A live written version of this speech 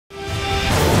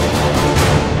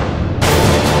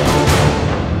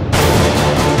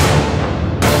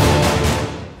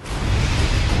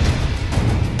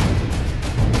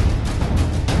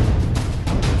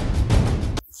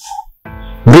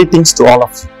Greetings to all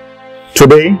of you.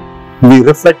 Today, we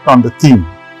reflect on the theme,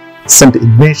 St.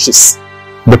 Ignatius,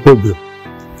 the Pilgrim.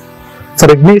 For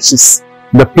Ignatius,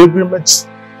 the pilgrimage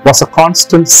was a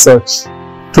constant search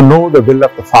to know the will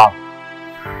of the Father.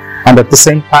 And at the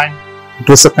same time, it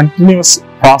was a continuous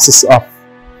process of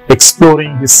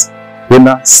exploring his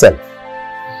inner self.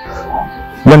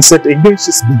 When St.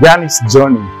 Ignatius began his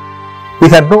journey, he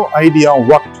had no idea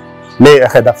what lay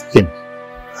ahead of him.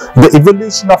 The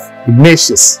evolution of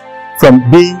Ignatius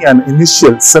from being an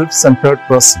initial self-centered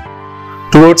person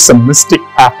towards a mystic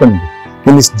happened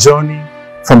in his journey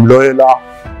from Loyola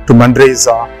to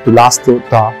Manresa to La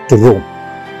Stota to Rome.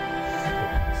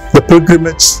 The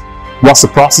pilgrimage was a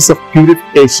process of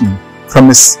purification from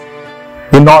his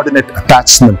inordinate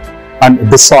attachment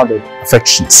and disordered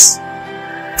affections.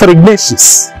 For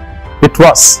Ignatius, it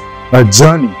was a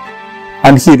journey,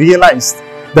 and he realized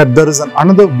that there is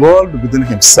another world within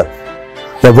himself,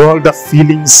 the world of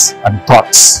feelings and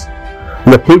thoughts.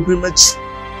 The pilgrimage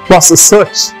was a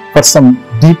search for some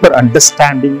deeper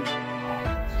understanding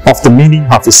of the meaning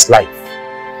of his life.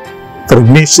 For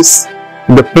Ignatius,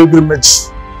 the pilgrimage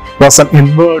was an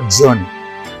inward journey.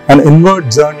 An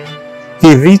inward journey,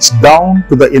 he reached down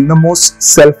to the innermost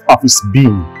self of his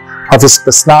being, of his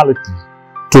personality,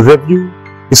 to review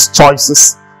his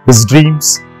choices, his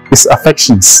dreams, his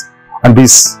affections, and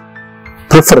his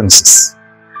preferences.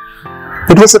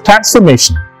 It was a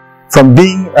transformation from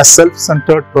being a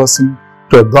self-centered person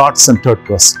to a God-centered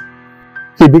person.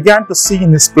 He began to see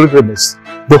in his pilgrimage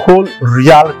the whole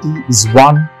reality is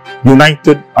one,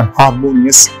 united and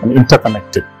harmonious and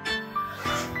interconnected.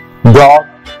 God,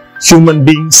 human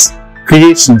beings,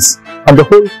 creations, and the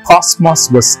whole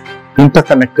cosmos was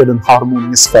interconnected and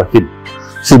harmonious for him.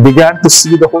 He began to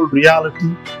see the whole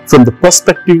reality from the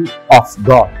perspective of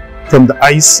God, from the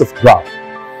eyes of God.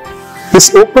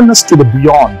 His openness to the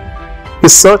beyond,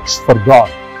 his search for God,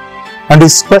 and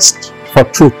his quest for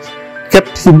truth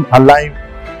kept him alive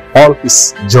all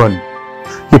his journey.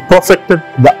 He perfected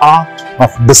the art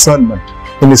of discernment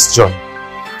in his journey.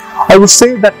 I would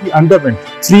say that he underwent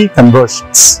 3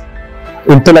 conversions: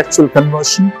 intellectual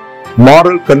conversion,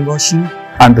 moral conversion,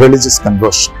 and religious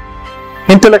conversion.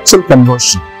 Intellectual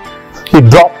conversion. He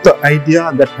dropped the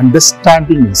idea that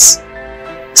understanding is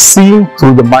seeing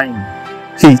through the mind.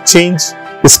 He changed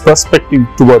his perspective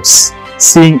towards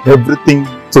seeing everything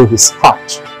through his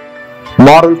heart.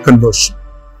 Moral conversion.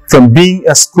 From being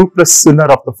a scrupulous sinner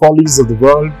of the follies of the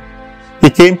world, he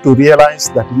came to realize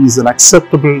that he is an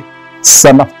acceptable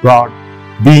Son of God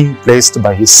being placed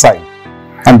by his side.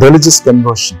 And religious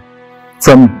conversion.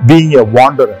 From being a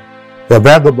wanderer, a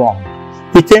vagabond,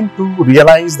 he came to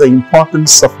realize the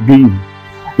importance of being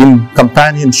in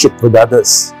companionship with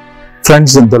others,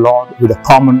 friends in the Lord with a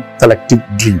common collective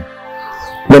dream.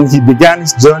 When he began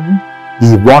his journey,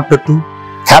 he wanted to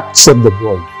capture the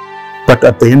world, but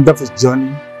at the end of his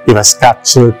journey, he was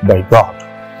captured by God.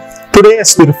 Today,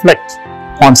 as we reflect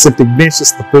on St.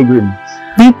 Ignatius the Pilgrim,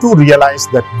 we too realize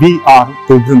that we are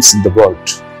pilgrims in the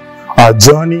world. Our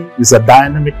journey is a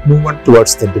dynamic movement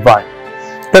towards the divine.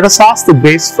 Let us ask the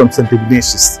grace from St.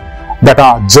 Ignatius that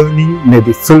our journey may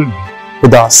be filled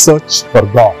with our search for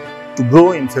God, to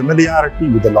grow in familiarity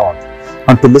with the Lord,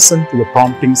 and to listen to the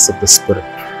promptings of the Spirit.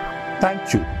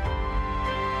 Thank you.